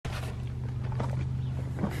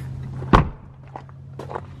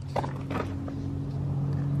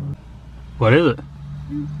What is it?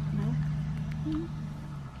 No. One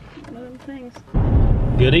of them things.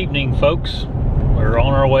 Good evening, folks. We're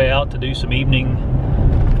on our way out to do some evening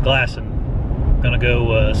glassing. Gonna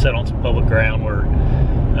go set on some public ground where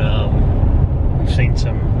we've seen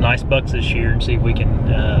some nice bucks this year and see if we can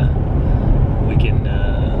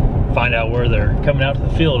find out where they're coming out to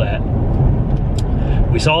the field at.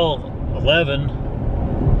 We saw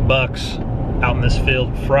 11 bucks out in this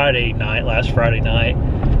field last Friday night,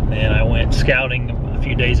 and I went scouting a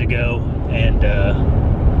few days ago and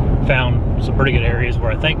found some pretty good areas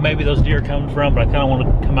where I think maybe those deer are coming from, but I kind of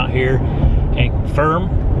want to come out here and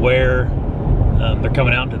confirm where they're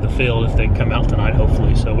coming out into the field if they come out tonight,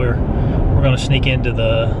 hopefully. So we're going to sneak into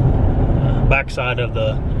the backside of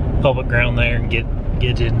the public ground there and get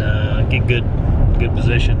good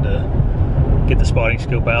position to get the spotting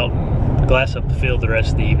scope out and glass up the field the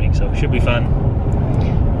rest of the evening. So it should be fun.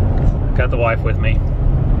 Got the wife with me.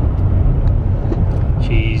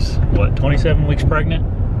 She's what, 27 weeks pregnant?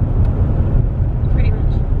 Pretty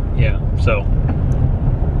much. Yeah, so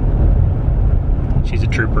she's a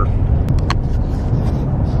trooper.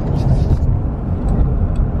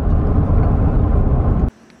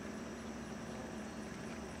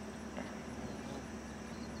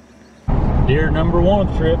 Deer number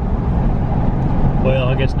 1 trip. Well,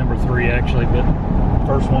 I guess number 3 actually, but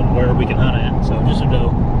first one where we can hunt at. So just a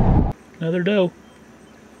doe. Another doe.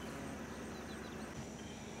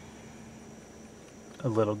 A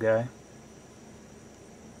little guy.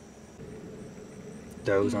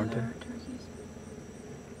 Does, aren't they?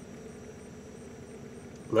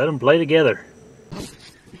 Let them play together.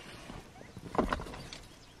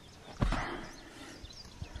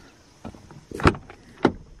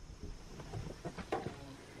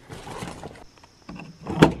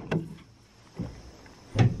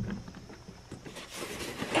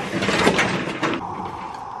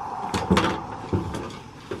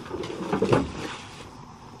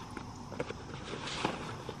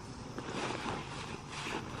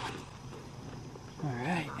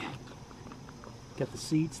 Got the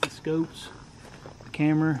seats, the scopes, the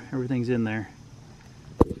camera, everything's in there.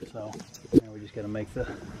 So now we just got to make the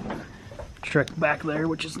trek back there,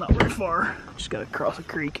 which is not very far. Just got to cross a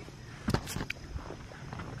creek.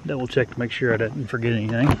 Double check to make sure I didn't forget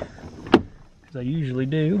anything, because I usually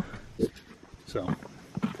do. So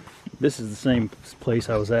this is the same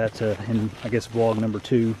place I was at in, I guess, vlog number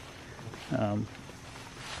 2.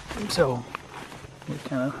 So we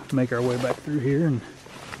kind of make our way back through here and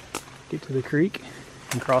get to the creek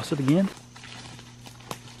and cross it again.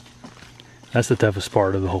 That's the toughest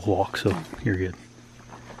part of the whole walk, so you're good.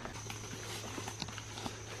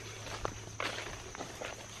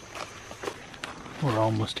 We're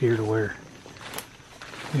almost here to where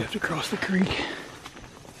we have to cross the creek.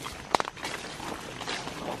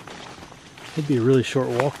 It'd be a really short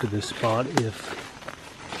walk to this spot if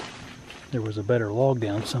there was a better log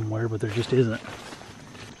down somewhere, but there just isn't.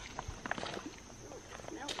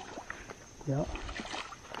 Yeah.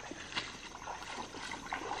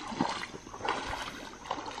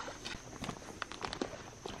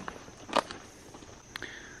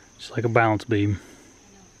 Just like a balance beam.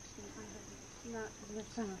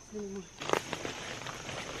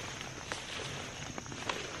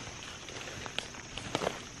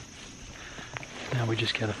 Now we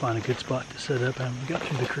just gotta find a good spot to set up and we got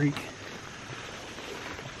through the creek.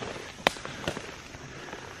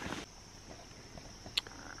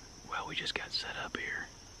 We just got set up here.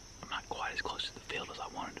 I'm not quite as close to the field as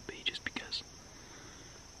I wanted to be, just because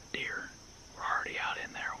deer were already out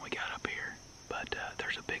in there when we got up here. But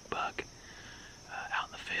there's a big buck out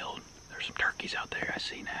in the field. There's some turkeys out there I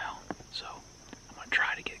see now. So I'm going to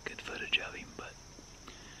try to get good footage of him, but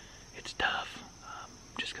it's tough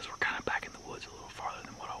just because we're kind of back in the woods a little farther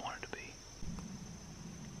than what I wanted to be.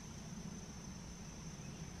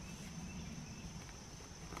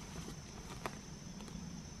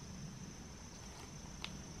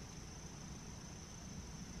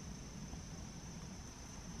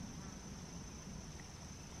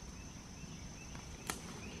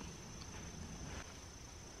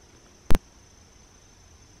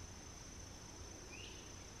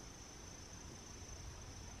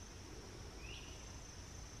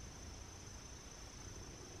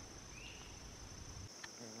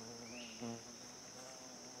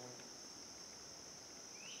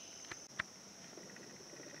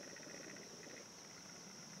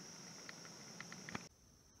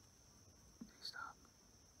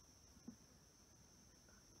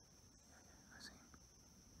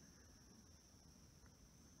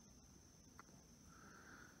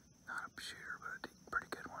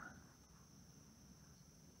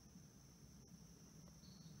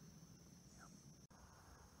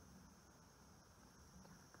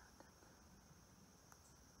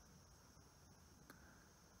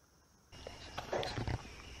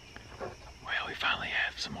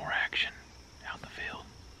 some more action out in the field.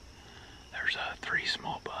 There's 3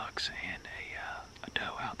 small bucks and a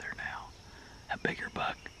doe out there now. A bigger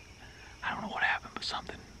buck, I don't know what happened, but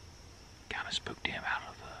something kind of spooked him out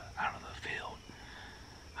of the field.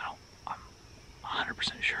 I'm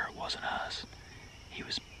 100% sure it wasn't us. He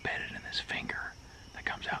was bedded in this finger that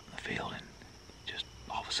comes out in the field, and just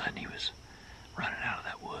all of a sudden he was running out of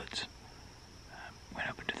that woods. Went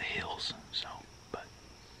up into the hills, so, but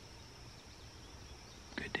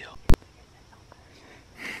good deal.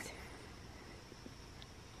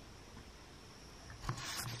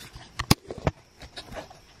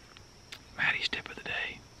 Maddie's tip of the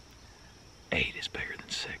day: 8 is bigger than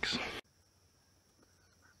 6.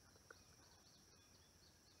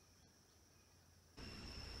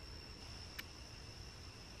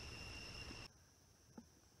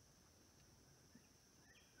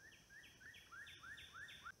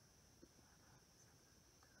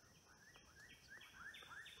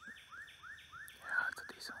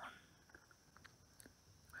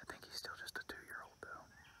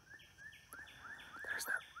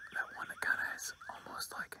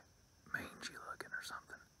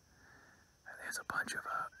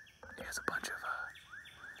 He has a bunch of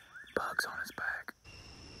bugs on his back.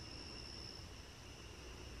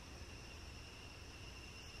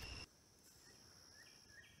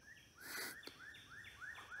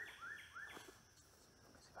 Let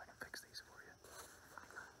me see if I can fix these for you.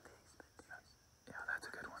 Yeah, that's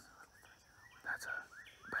a good one. That's a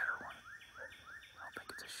better one. I don't think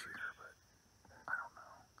it's a shooter, but I don't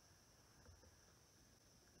know.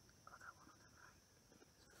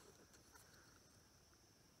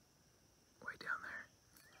 Way down there.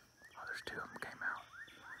 Oh, there's 2 of them came out.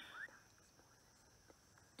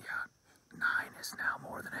 Yeah, 9 is now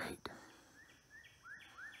more than 8.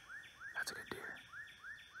 That's a good deer.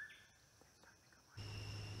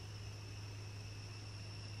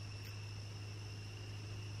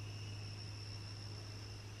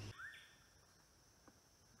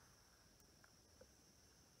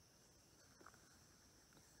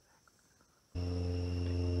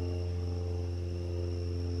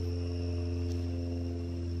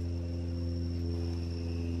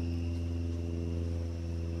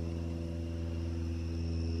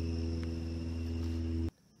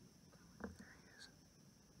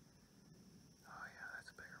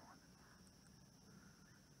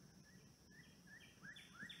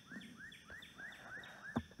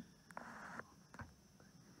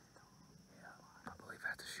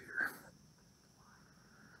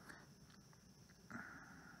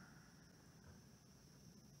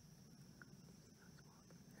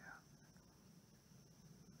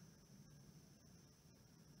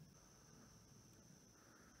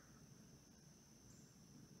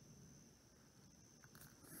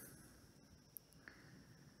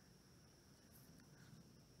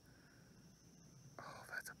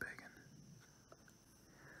 That's a big one.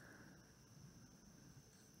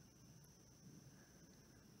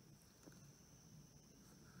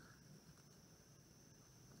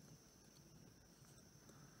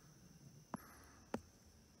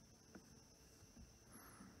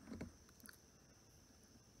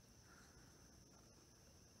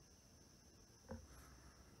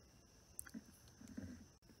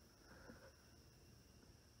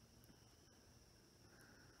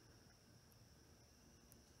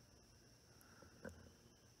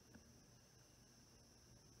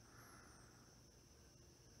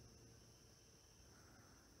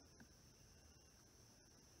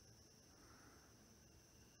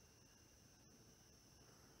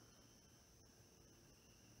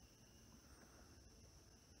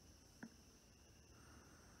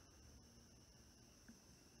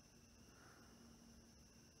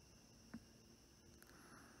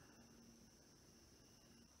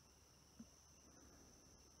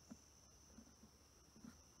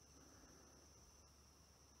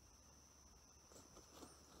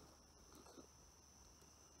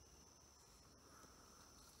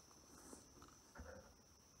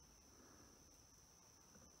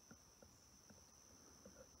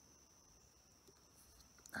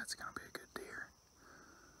 That's gonna be a good deer.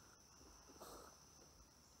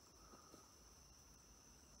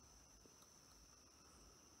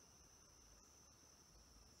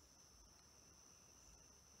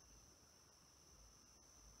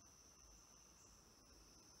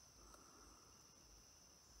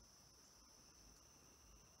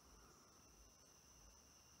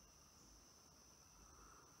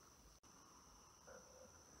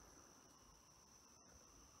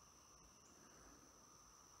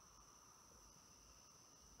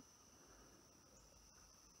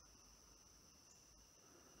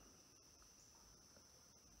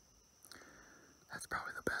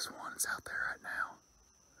 this one that's out there right now.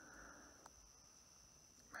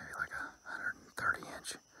 Maybe like a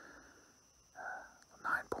 130-inch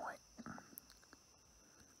 9-point.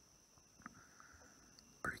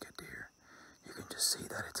 Pretty good deer. You can just see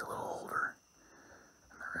that it's a little older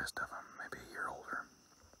than the rest of them, maybe a year older.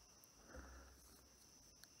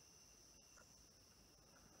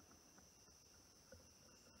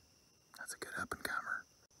 That's a good up-and-comer.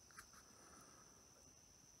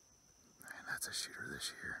 And that's a shooter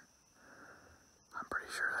this year. I'm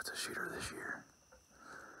pretty sure that's a shooter this year.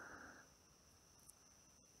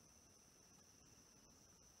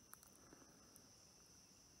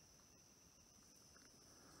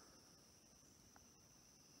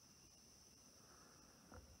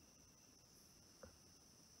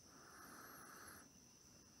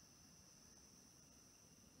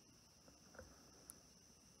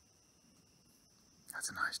 That's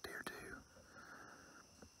a nice deer too.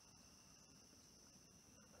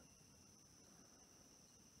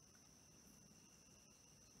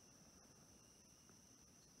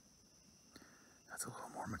 That's a little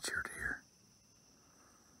more mature deer.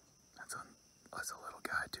 That's a little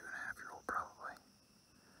guy, 2.5-year-old probably.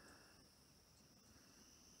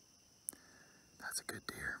 That's a good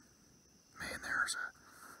deer. Man, there's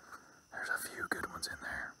a few good ones in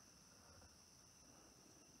there.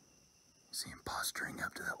 You see him posturing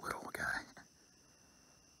up to that little guy.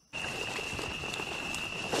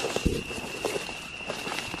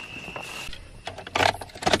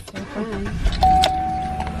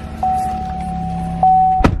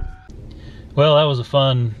 Well, that was a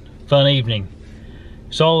fun evening.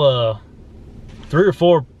 Saw 3 or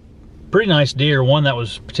 4 pretty nice deer. One that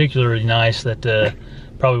was particularly nice that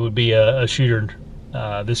probably would be a shooter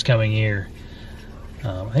this coming year.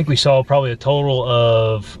 I think we saw probably a total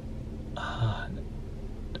of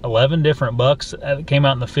 11 different bucks that came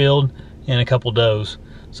out in the field and a couple does.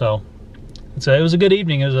 So it was a good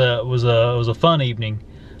evening. It was a fun evening.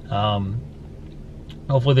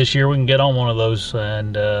 Hopefully this year we can get on one of those.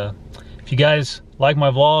 And if you guys like my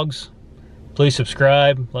vlogs, please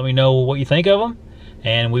subscribe. Let me know what you think of them,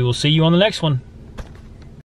 and we will see you on the next one.